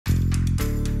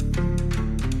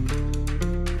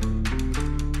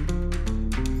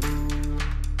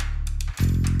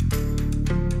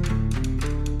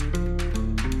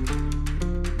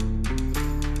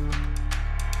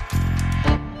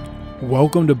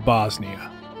Welcome to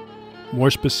Bosnia,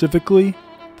 more specifically,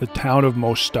 the town of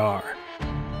Mostar.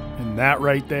 And that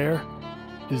right there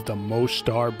is the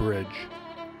Mostar Bridge.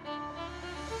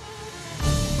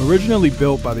 Originally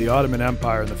built by the Ottoman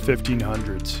Empire in the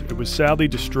 1500s, it was sadly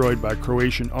destroyed by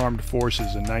Croatian armed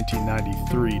forces in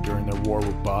 1993 during their war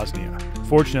with Bosnia.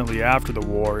 Fortunately, after the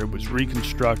war, it was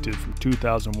reconstructed from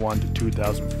 2001 to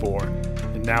 2004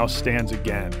 and now stands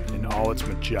again in all its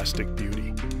majestic beauty.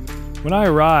 When I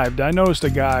arrived, I noticed a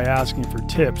guy asking for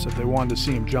tips if they wanted to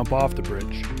see him jump off the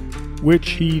bridge, which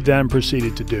he then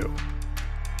proceeded to do.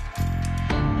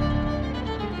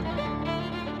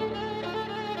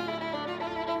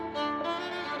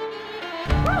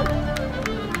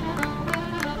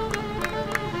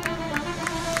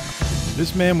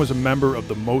 This man was a member of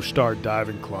the Mostar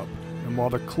Diving Club, and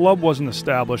while the club wasn't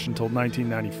established until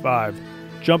 1995,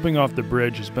 jumping off the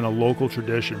bridge has been a local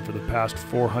tradition for the past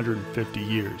 450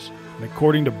 years. And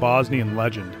according to Bosnian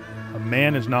legend, a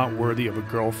man is not worthy of a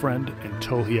girlfriend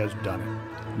until he has done it.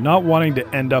 Not wanting to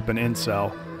end up an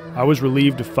incel, I was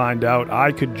relieved to find out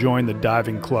I could join the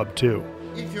diving club too.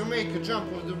 If you make a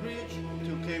jump off the bridge,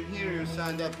 you came here, you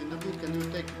signed up in the book and you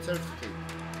take the certificate.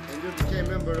 And you became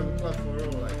a member of the club for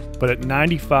your life. But at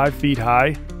 95 feet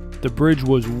high, the bridge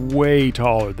was way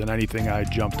taller than anything I had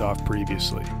jumped off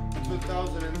previously.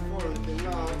 2004 until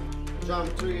now,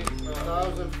 jumped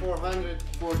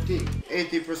 3,414.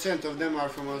 80% of them are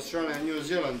from Australia and New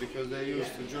Zealand because they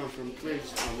used to jump from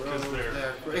cliffs from roads.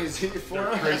 They're crazy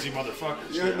They're crazy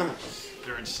motherfuckers. Yeah.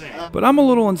 They're insane. But I'm a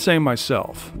little insane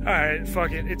myself. Alright,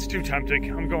 fuck it. It's too tempting.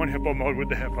 I'm going hippo mode with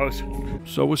the hippos.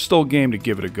 So it was still game to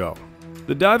give it a go.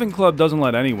 The diving club doesn't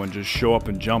let anyone just show up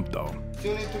and jump though.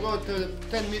 You need to go to the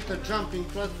 10-meter jumping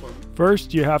platform.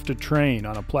 First, you have to train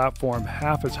on a platform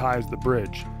half as high as the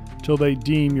bridge, till they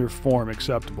deem your form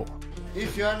acceptable.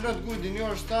 If you are not good in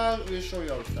your style, we'll show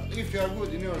you our style. If you are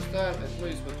good in your style, at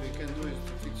least what we can do is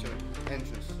to fix your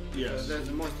entrance. Yes. That's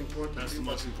the most important. That's the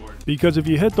most important. Because if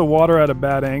you hit the water at a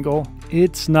bad angle,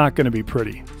 it's not going to be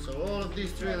pretty. So all of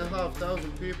these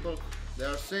 3,500 people, they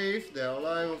are safe, they are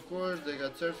alive, of course, they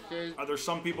got certificates. Are there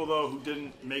some people, though, who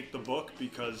didn't make the book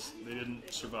because they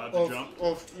didn't survive the jump?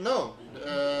 No.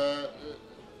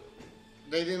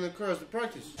 They didn't cross the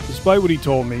practice. Despite what he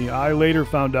told me, I later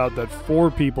found out that 4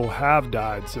 people have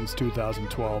died since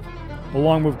 2012,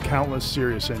 along with countless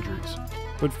serious injuries.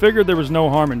 But figured there was no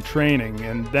harm in training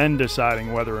and then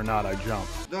deciding whether or not I jump.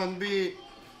 Don't be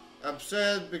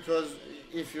upset because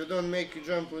if you don't make a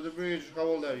jump with the bridge, how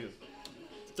old are you?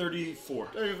 34.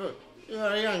 34. You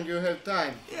are young, you have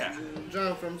time. Yeah. You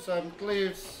jump from some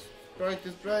cliffs,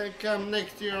 practice, come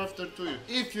next year after 2 years.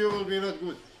 If you will be not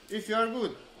good. If you are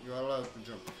good, you are allowed to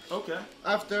jump. Okay.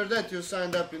 After that, you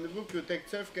signed up in the book, you take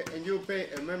certificate, and you pay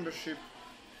a membership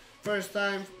first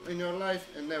time in your life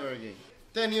and never again.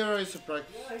 10 euros a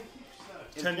practice.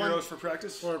 10 euros for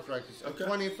practice? For practice. Okay.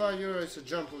 25 euros a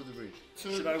jump of the bridge.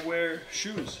 So should I wear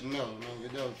shoes? No,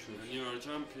 without shoes. When you are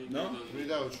jumping, no?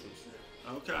 Without shoes.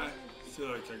 Okay. I feel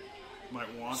like I might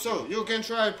want to. So, you can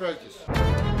try practice.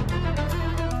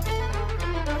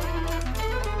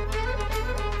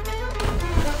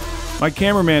 My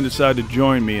cameraman decided to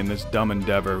join me in this dumb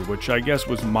endeavor, which I guess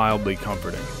was mildly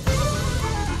comforting.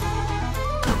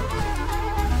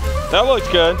 That looks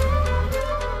good.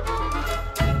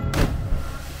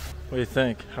 What do you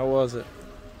think? How was it?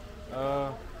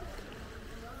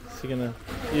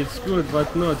 It's good,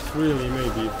 but not really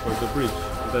maybe for the bridge.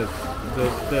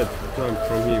 That jump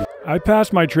from him. I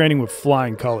passed my training with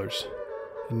flying colors,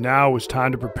 and now it was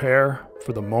time to prepare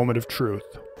for the moment of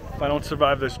truth. If I don't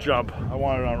survive this jump, I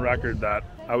want it on record that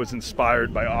I was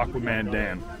inspired by Aquaman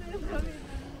Dan.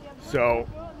 So,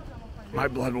 my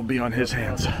blood will be on his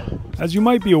hands. As you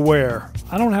might be aware,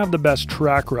 I don't have the best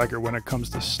track record when it comes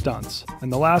to stunts,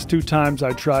 and the last 2 times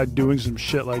I tried doing some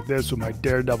shit like this with my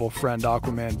daredevil friend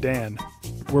Aquaman Dan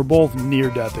were both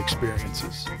near-death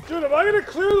experiences. Dude, am I gonna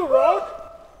clear the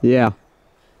rock? Yeah.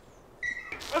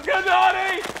 Let's get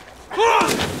naughty!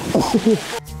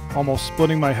 Almost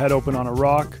splitting my head open on a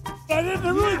rock. I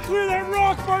didn't really clear that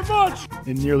rock by much!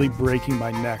 And nearly breaking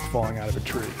my neck falling out of a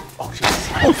tree. Oh, shit.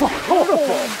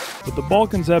 But the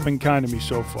Balkans have been kind to me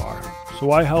so far,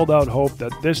 so I held out hope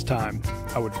that this time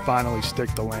I would finally stick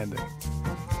the landing.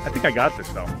 I think I got this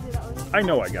though. I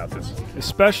know I got this.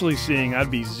 Especially seeing I'd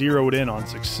be zeroed in on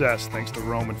success thanks to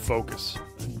Roman Focus,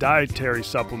 a dietary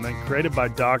supplement created by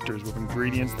doctors with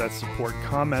ingredients that support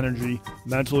calm energy,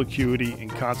 mental acuity,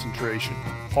 and concentration.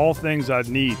 All things I'd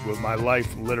need with my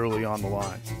life literally on the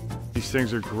line. These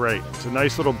things are great. It's a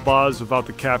nice little buzz without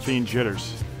the caffeine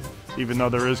jitters, even though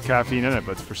there is caffeine in it,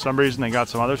 but for some reason they got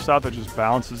some other stuff that just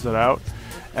balances it out.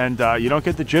 and you don't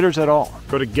get the jitters at all.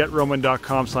 Go to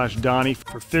GetRoman.com/Donnie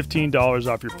for $15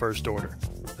 off your first order.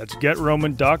 That's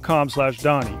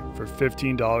GetRoman.com/Donnie for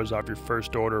 $15 off your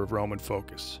first order of Roman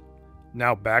Focus.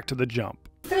 Now back to the jump.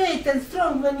 Straight and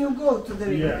strong when you go to the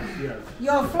river. Yes.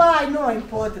 Your fly, no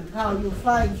important how you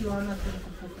fly, you are not.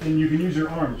 And you can use your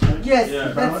arms, right? Yes,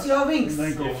 Yeah. that's your wings.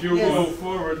 If you go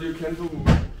forward, you can do.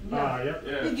 Yep.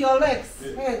 Yeah. With your legs,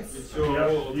 hands. It's your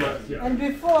whole body. And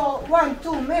before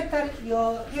 1-2 meter,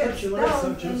 your head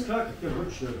down.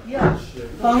 Ja.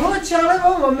 Pa hoće, ali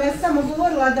ovo me je samo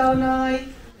govorila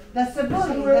da se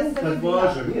bori, da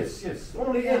se vidi. Yes.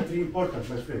 Only entry important,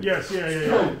 my friend. Yes,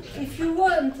 yeah. If you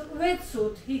want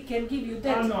wetsuit, he can give you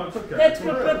that. Oh, no, it's okay. That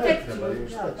will protect you.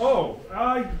 Oh,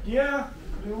 yeah.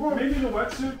 Maybe the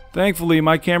wetsuit. Thankfully,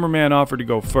 my cameraman offered to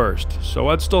go first, so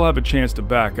I'd still have a chance to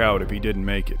back out if he didn't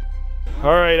make it.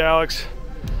 All right, Alex.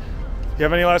 You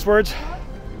have any last words?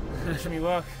 Wish me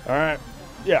luck. All right.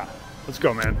 Yeah, let's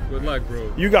go, man. Good luck,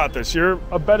 bro. You got this. You're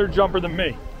a better jumper than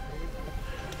me.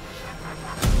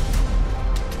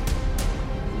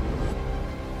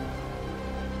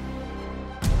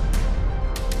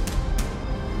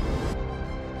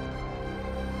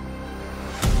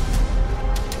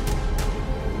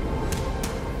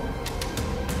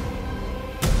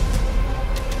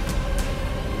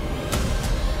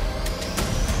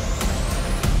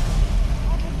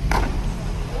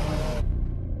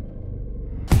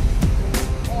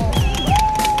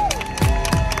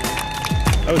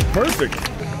 That was perfect.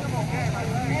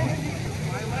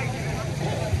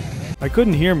 I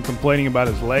couldn't hear him complaining about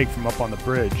his leg from up on the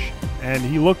bridge, and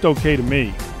he looked okay to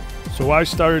me. So I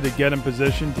started to get in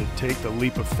position to take the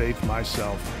leap of faith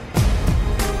myself.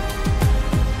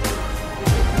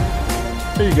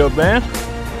 There you go, man.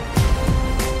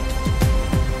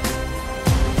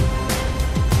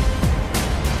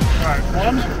 All right,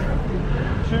 1,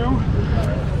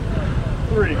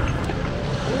 2, 3.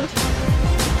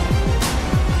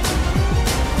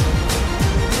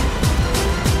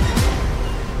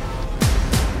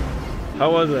 How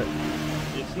was it?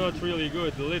 It's not really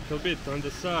good, a little bit on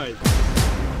the side.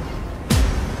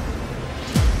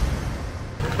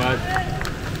 But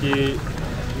he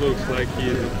looks like he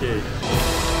is okay.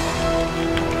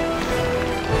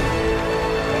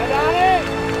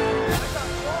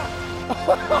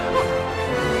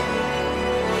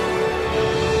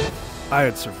 I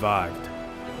had survived,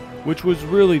 which was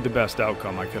really the best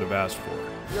outcome I could have asked for.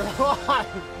 You're alive.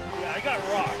 Yeah, I got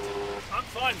rocked. I'm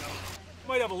fine though.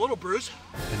 Might have a little bruise.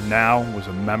 And now was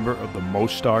a member of the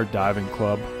Mostar Diving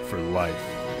Club for life.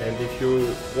 And if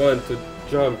you want to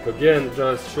jump again,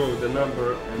 just show the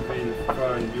number and we'll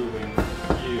find you in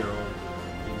here or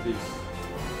in this.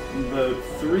 The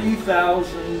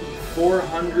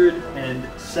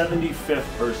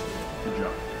 3,475th person to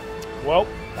jump. Well,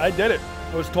 I did it.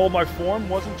 I was told my form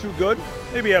wasn't too good.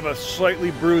 Maybe I have a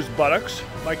slightly bruised buttocks.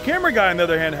 My camera guy, on the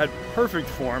other hand, had perfect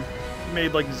form. He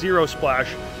made like 0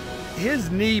 splash. His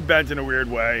knee bent in a weird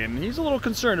way, and he's a little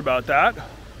concerned about that.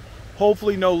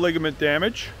 Hopefully no ligament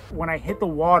damage. When I hit the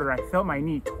water, I felt my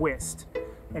knee twist,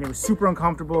 and it was super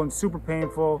uncomfortable and super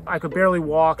painful. I could barely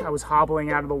walk. I was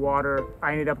hobbling out of the water.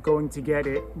 I ended up going to get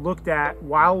it looked at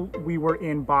while we were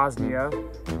in Bosnia,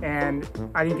 and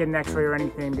I didn't get an x-ray or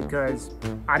anything because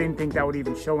I didn't think that would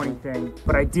even show anything.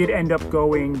 But I did end up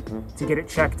going to get it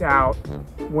checked out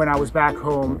when I was back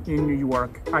home in New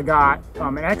York. I got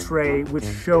an x-ray which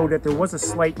showed that there was a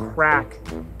slight crack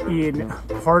in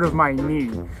part of my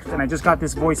knee. And I just got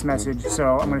this voice message,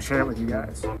 so I'm gonna share it with you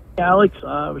guys. Alex,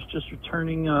 I was just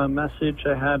returning a message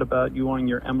I had about you wanting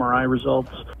your MRI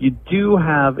results. You do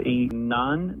have a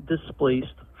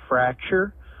non-displaced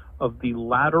fracture of the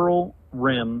lateral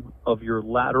rim of your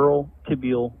lateral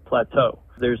tibial plateau.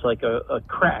 There's like a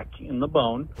crack in the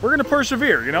bone. We're gonna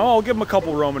persevere, you know? I'll give him a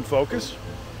couple Roman Focus.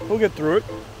 We'll get through it.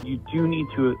 You do need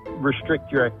to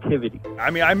restrict your activity. I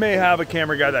mean, I may have a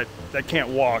camera guy that can't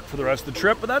walk for the rest of the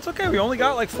trip, but that's okay. We only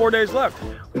got like 4 days left.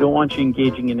 We don't want you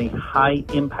engaging in a high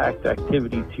impact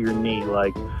activity to your knee,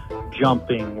 like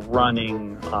jumping,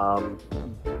 running,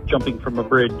 jumping from a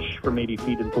bridge from 80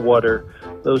 feet into water.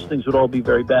 Those things would all be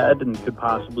very bad and could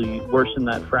possibly worsen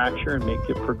that fracture and make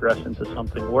it progress into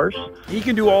something worse. He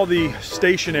can do all the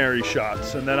stationary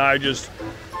shots, and then I just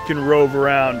can rove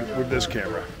around with this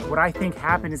camera. What I think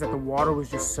happened is that the water was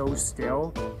just so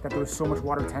still, that there was so much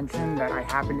water tension that I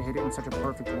happened to hit it in such a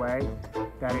perfect way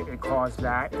that it caused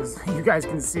that. As you guys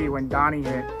can see, when Donnie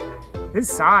hit, his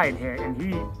side hit, and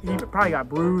he probably got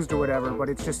bruised or whatever, but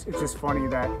it's just funny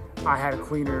that I had a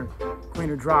cleaner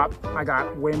drop. I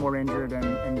got way more injured,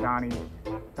 and Donnie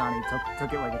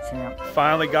took it like a champ.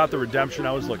 Finally got the redemption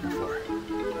I was looking for.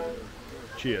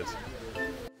 Cheers.